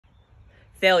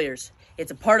Failures.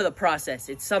 It's a part of the process.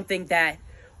 It's something that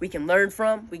we can learn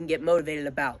from, we can get motivated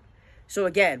about. So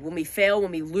again, when we fail,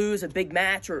 when we lose a big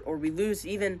match or we lose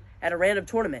even at a random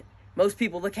tournament, most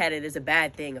people look at it as a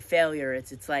bad thing, a failure.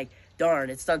 It's like, darn,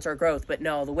 it stunts our growth. But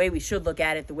no, the way we should look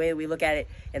at it, the way we look at it,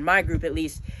 in my group at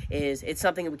least, is it's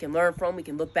something that we can learn from. We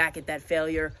can look back at that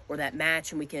failure or that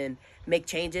match and we can make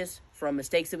changes from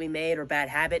mistakes that we made or bad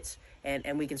habits,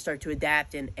 and we can start to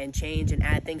adapt and change and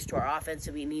add things to our offense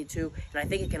if we need to. And I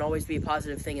think it can always be a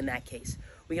positive thing in that case.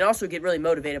 We can also get really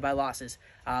motivated by losses.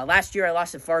 Last year I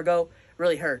lost at Fargo,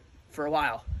 really hurt for a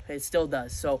while. It still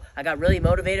does. So I got really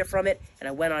motivated from it, and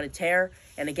I went on a tear.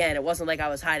 And again, it wasn't like I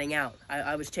was hiding out.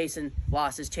 I was chasing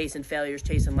losses, chasing failures,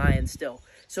 chasing lions still.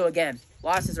 So again,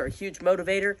 losses are a huge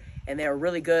motivator, and they are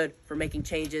really good for making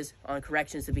changes on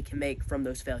corrections that we can make from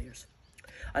those failures.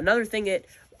 Another thing that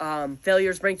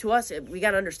failures bring to us, we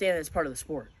got to understand that it's part of the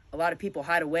sport. A lot of people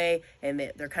hide away,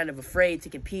 and they're kind of afraid to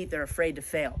compete. They're afraid to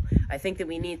fail. I think that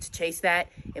we need to chase that,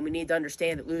 and we need to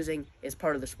understand that losing is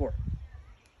part of the sport.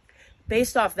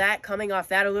 Based off that, coming off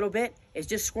that a little bit, is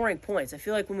just scoring points. I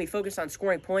feel like when we focus on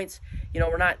scoring points,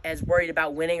 we're not as worried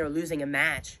about winning or losing a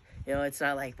match. It's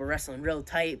not like we're wrestling real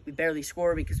tight. We barely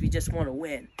score because we just want to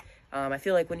win. I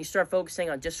feel like when you start focusing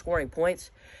on just scoring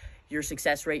points, your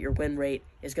success rate, your win rate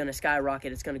is going to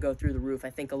skyrocket. It's going to go through the roof. I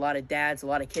think a lot of dads, a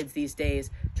lot of kids these days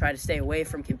try to stay away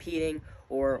from competing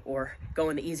or go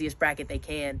in the easiest bracket they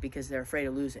can because they're afraid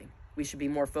of losing. We should be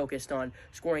more focused on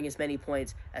scoring as many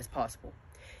points as possible.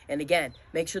 And again,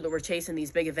 make sure that we're chasing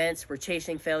these big events, we're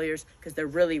chasing failures, because they're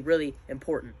really, really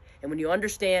important. And when you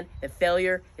understand that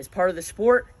failure is part of the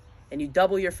sport and you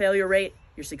double your failure rate,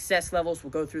 your success levels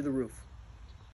will go through the roof.